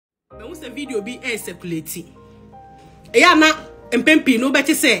When we video be circulating. Eya na mpempi no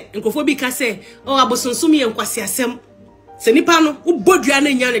beti say nkofo bi ka say oh abosonsumi enkwase asem. Se nipa no wo bodua na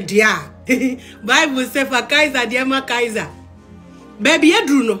nya ne dia. Bible say for Kaiser dia ma Kaiser. Baby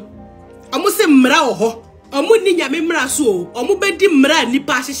edru no. Omo se mra wo ho. Omo ni nyame mra so o. Omo bedi mra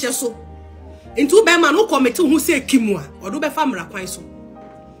nipa ahihye so. Ntu be ma no committee hu say Kim a. Odo be fa mra kwan so.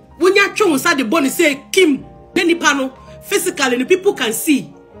 Wonya twe sa de boni say Kim. Ne nipa no physically the people can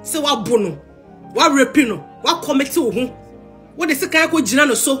see. Say wa bono. Wa rape no. Wa committee ho. What the second ko jina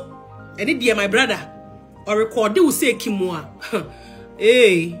no so. Eni dear my brother. Or record will say Kim a.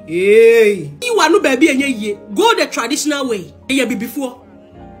 Hey. You are no baby and ye. Go the traditional way. Ye be before.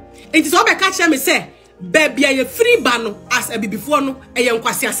 It is all be catch me say baby ye free bano as a be before no e ye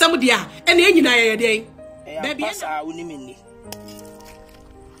nkwase asem dia e na enyina ye den baby asa unimini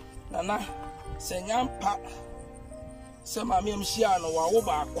nana senyampa se ma me mhia no wa wo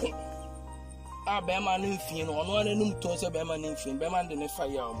ba ko a be ma no mfin no ono ananum to se be ma no mfin be ma de ne fa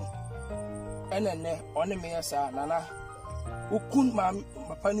ya mo enene one me asa nana ukun ma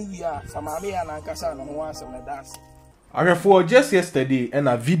papa ni wi a fa ma me ya na nkasa no ho asem na dance. For just yesterday, and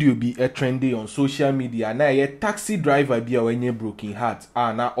a video be a trendy on social media. Now a taxi driver be a broken heart.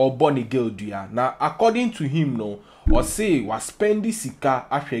 Na or bonny girl dia. Now according to him, no, or say was spendi sika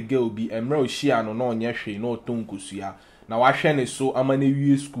ashe girl be emro shia no nyeshe no tonkusia. Now ashe so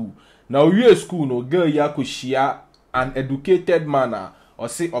amane school. Now school no girl yako shia an educated manner or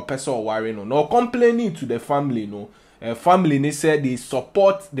say or person or worry no complaining to the family no. Family they said they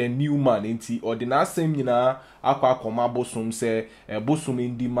support the new man inti or the na same yina akwa koma bosom say bosom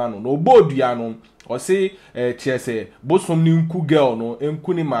indi man no bodua no or say chese bosom ni nku girl no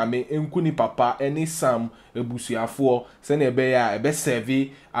enku ni mame enku ni papa any sam ebusuafo say na ebe ya ebe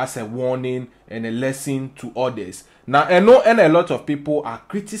serve as a warning and a lesson to others. Now I know and a lot of people are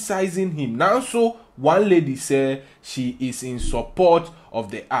criticizing him. Now so one lady said she is in support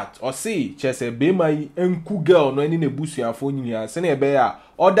of the act. Or say chese be my enku girl no any ebusuafo nyia say na ebe ya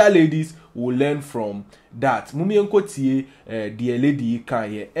other ladies will learn from that. Mumi enko tie the lady kan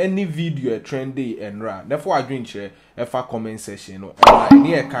here any video trendy and ra. Therefore I drink share efa comment section no. And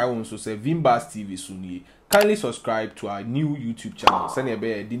near kai won so say Vimbas TV suni. Kindly subscribe to our new YouTube channel. Send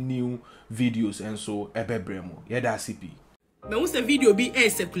ebe the new videos and so ebe bremo. Yeda CP. When we video be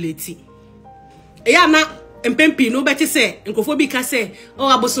circulating. Eya na mpempi no beti say nkofo bi ka say oh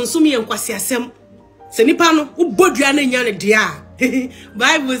abosonsumi enkwase asem. Se nipa no wo bodua na nya ne dia.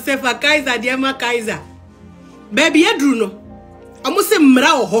 Bible say for Kaiser dia ma Kaiser. Baby edru no. Omo se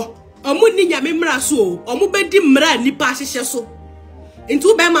mra wo ho. Omo ni nyame mra so o. Omo bedi mra nipa ahihye so.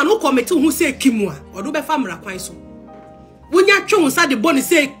 Ntu be ma no committee hu say Kim a. Odo be fa mra kwan so. Wonya twe sa de boni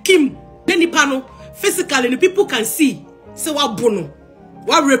say Kim. Ne nipa no physically the people can see. Say wa bono.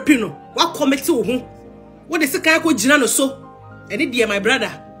 Wa rape no. Wa committee ho. What the second ko jina no so. Eni dear my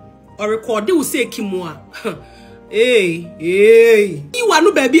brother. Or record will say Kim a. Hey. You are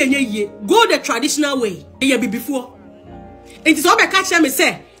no baby and ye. Go the traditional way. Ye be before. It is all be catch me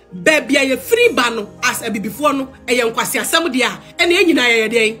say baby ye free bano as a be before no e ye nkwase asem dia e na enyina ye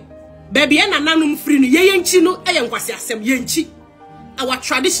den. Baby e nananum free no ye yenchi no e ye nkwase asem yenchi. Our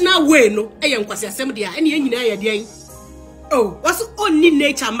traditional way no e ye nkwase asem dia e na enyina ye den. Oh, what's only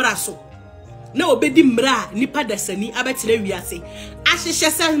nature mra so. Na obedi mra nipa dasani abetere wiase.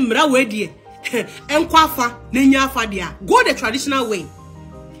 Ahihye se mra we die. Enkwafa na nya afa dia. Go the traditional way.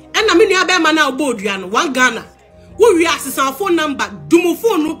 And na me nua be ma na obodua no one Ghana. Wo wi asesa phone number dumo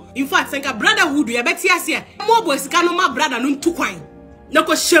phone no in fact senka brotherhood ya beti ase. Mo boy sika no ma brother no ntukwan. Na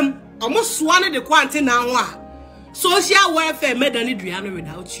ko hyem omo soa ne de kwante na ho a. Social welfare medani dua no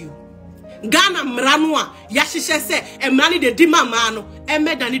without you. Ghana mra no a ya hyehye se emra ne de di mama no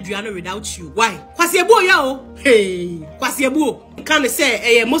medani dua no without you. Why? Kwase ebu ya o. Hey, kwase ebu. Can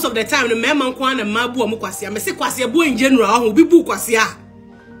say most of the time the men man kwan na mabu omo kwase a me se kwase ebu in general ho bi bu kwase a.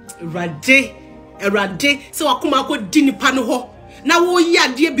 Erade se wakoma ko di nipa no ho na wo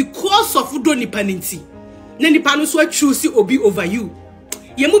yade because of do nipa nti na nipa no so choose obi over you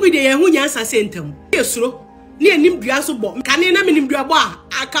ye mu bi de ye hu nyansa sentam yesuro na enim dua so bo kane na menim dua bo a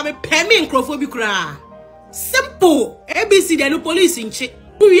aka me peme nkrofo bi kura simple ABC de no police nche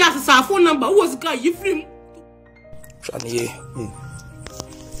wi asasa phone number wo was guy yifrim chanie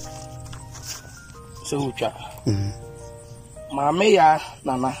so ucha mame ya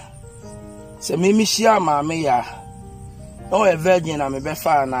nana se mimi shia mame ya no a virgin na me be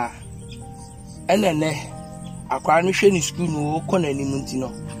fa na enene akwa no hwe ni school no ko na ni munti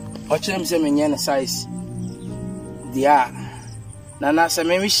no o kire me se menye na size dia nana se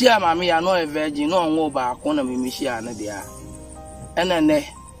mimi shia mame ya no a virgin no nwo ba ko na mimi shia na dia enene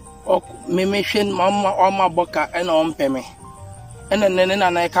me shen mama boka ena ompeme ena nene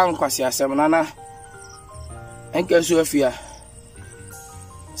na ka nkwasi asem nana enke so afia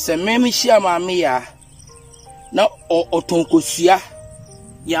se me hia maame ya na otonkosua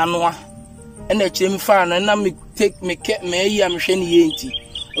ya noa ena chire mi fa na me take me yi am hwe ne yenti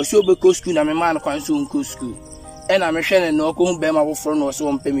osi obeko school na me man kwan so nko school ena me hwe ne no ko hu be ma woforo no so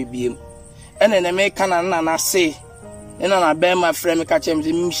ompeme biem ena ne me kana na se ena na be ma frɛ me ka chem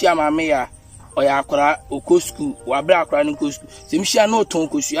se mi hia maame ya oya akora okosku wa bra akora ni kosku se mi hia no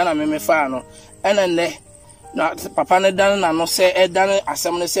tonkosu ana me fa no ena ne na papa ne dan na no se edan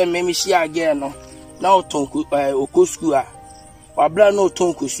asem ne se me hia age no na otonku okosku a wa bra no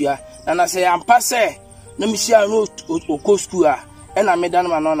tonkosu a na se ampa se na mi hia no okosku a ena me dan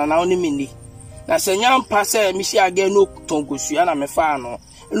ma no na oni mini na se nyampa se mi hia age no tonkosu ana me fa no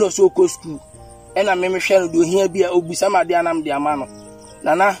eno so okosku ena me hwe no do hia bia obisa ma de anam de ama no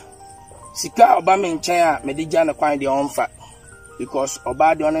nana sika oba me nchen a me de gya ne kwan de onfa because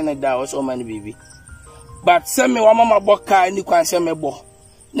oba de on ne da also man baby but se me wa mama boka ni kwan se me bo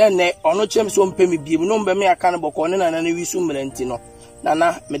ne ono chem so mpe me biem no mbe me aka ne boko ne nana ne wisu mmeranti no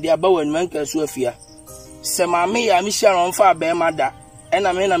nana me de aba wanu manka so afia se ma me ya mi hia no mfa ba ma da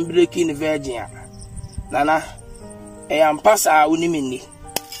ena me na breaking the virgin a nana e am pasa uni minni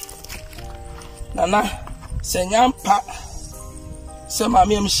nana se nyampa se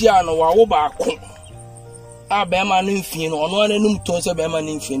maame am hia no wa wo ba ko a be ma no mfin no ono ananum ton se be ma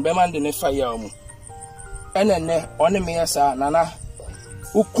no mfin be ma de ne fa ya mu enene one me yasa nana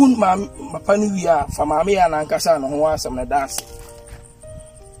ukun ma papa ni wi a fa maame ya na nkasa no ho asem na das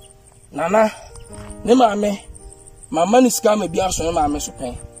nana ne maame mama ni ska me bia so ne maame so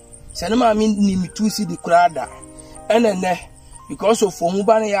pen se ne maame ni mitusi di krada enene because of omu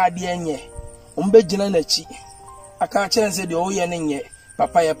ba ne ya ade enye ombe gina na chi aka chense de oye ne nye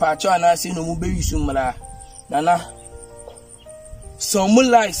papa ye pa cho na se no mu be wisu mra nana so mu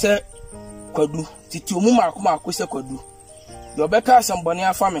lai se kwadu titi omu makoma se kwadu de obeka asembone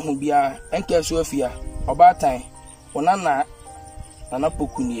afa me ho bia enke so afia obatan onana nana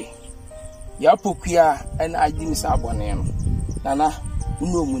pokunie ya pokuya en adi mi sa abone no nana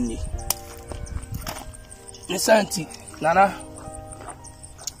unu omunni nesanti nana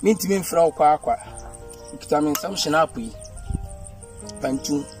minti me mfra akwa vitamin sam shinapu yi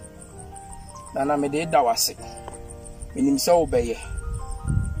pantu nana me de da wase minim se obeye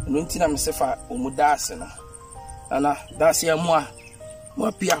no ntina me sefa omudase no nana dase ya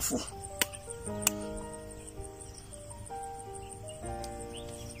mo piafo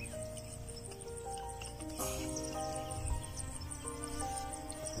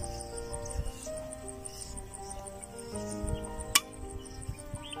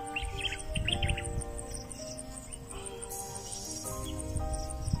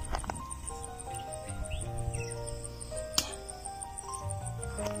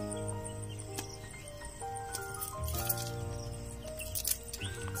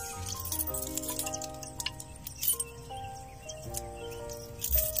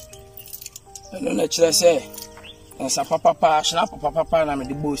no na chere se ensa papa shna papa na me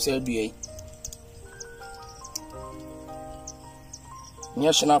de bo se adue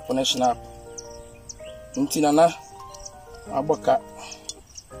nya shna po na shna ntina na aboka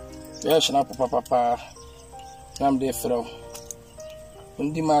ya shna papa nam de fro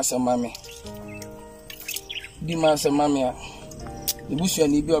ndi ma sa mami a ibusu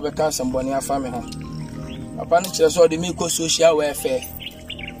ani bi obeka asembone afa me ho papa ni chere so de me ko social welfare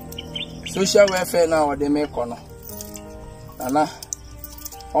na o de me kono ana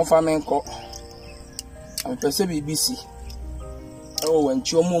on fa me nko am pese BBC o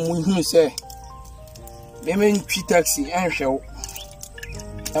wanchi o mu hu se me me ntwi taxi enhwew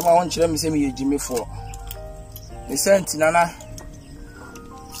e ma won kire me se me yejime fo ne senti nana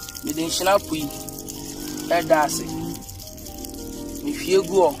me de shina pui e dase me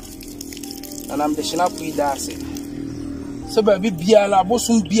fiegu o nana me de shina pui dase so ba bibia la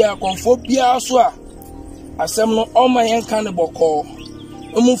bosum bia konfo bia so a asem no o ma yen kan boko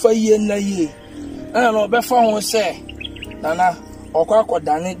omu fa yie na yie ana no be fa ho se nana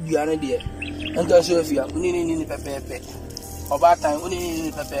okwakọdane duane de enta so afia unini pepepe obatan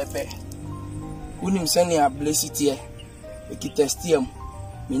unini pepepe unim sene a blessity ekitestiam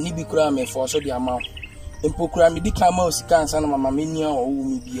me ni bi kura me for so de ama empokura me di kama osika ansa na mama me ni a wo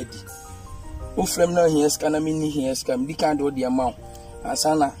mi bi adi o frem na hia ska na me ni hia ska me di kan de o de ama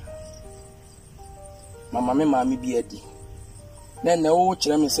ansa na mama me ma me bi adi na wo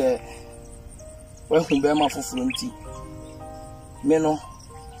kire me se wa hu be ma foforo nti me no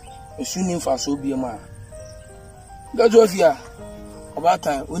esuni mfa so bi ma gajo afia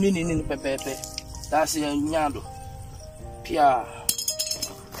Obatan uni ni pepepe. That's a nyado. Pia.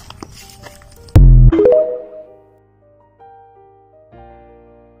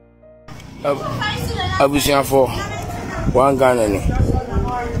 Abusian for one Ghana ni.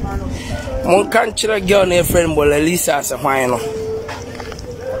 Mon kan chira girl na friend bola Lisa as a hwan no.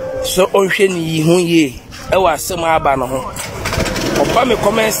 So onhwe ni yi hu ye e wa asem aba no ho. Oba me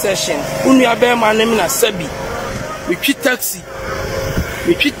comment section. Unu abe ma na mi na sabi. We twi taxi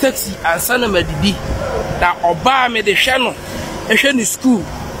ansa na madidi. Na oba me de hwe no. Ehwe ni school.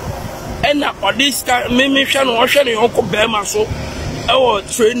 Ena odiska me hwe no hwe no yonko be ma so. E wo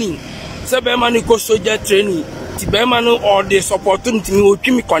training. Se be ma ni ko soldier training. Ti be ma no all the support nti mi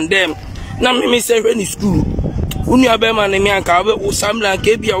otwi mi condemn. Na me say hwe ni school. Unu abe ma na mi anka be usamla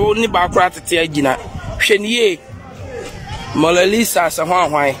nke bia wo ni ba kra tete agina. Hwe ni ye. Molalisa sa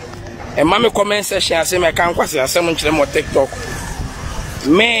hwan. E ma me comment section ase me kan kwase asem nkyere mo TikTok.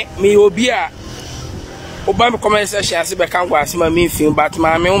 Me obi a oba me comment section ase be kan kwase ma me fin but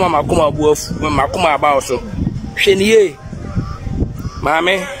ma me mama koma abu afu ma koma aba so. Hwe ni ye. Ma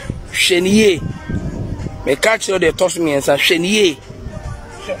me hwe ni ye. Me catch the toss me ensa hwe ni ye.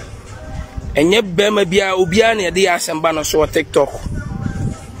 Enye bema bia obi a na ye de asem no so TikTok.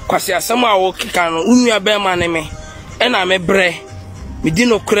 Kwase asem a wo kika no unu bema ne me. Ena me bre me di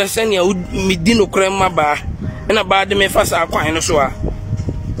no kure senia me di no kure maba ena ba de me fasa akwan no so a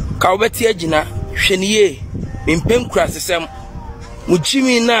ka obeti agina hweniye me mpem kura sesem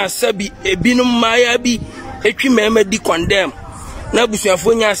mujimi na sabi ebinum maya bi etwi mema di condemn na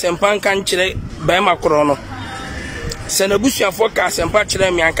busuafo nya asempa nka nkire ba ma koro no se na busuafo ka asempa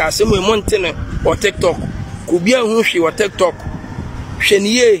kire me anka asem e monte ne o TikTok ko bia hu hwe o TikTok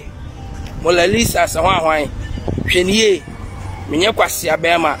hweniye Molalisa sa hwan hweniye menye kwase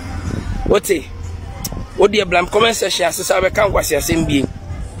abema wote wodi blam comment section asesa be kan kwase asem biem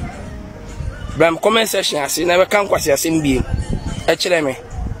blam comment section ase na be kan kwase asem biem e kire me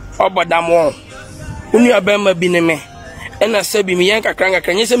obodamo unu abema bi ne me ena sabi me yan kakran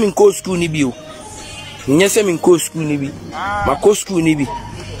kakran nyese min ko school ni bi o nyese min ko school ni bi ma ko school ni bi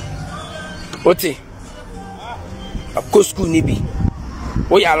wote a ko school ni bi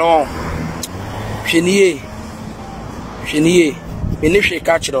o ya lo hweniye me ne hwe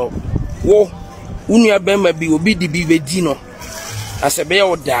ka kiro wo unu abema bi obi di bi bedi no asebe ya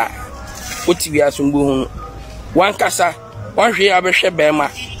oda otiwi asumbu hu wan kasa wan hwe abehwe bema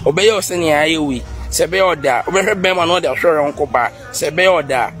obeye osene aye wi sebe ya oda obehwe bema no da hwere nko ba sebe ya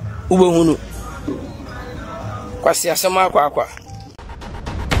oda ubehunu kwasi asema akwa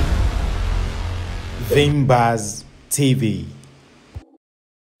Vimbaz TV.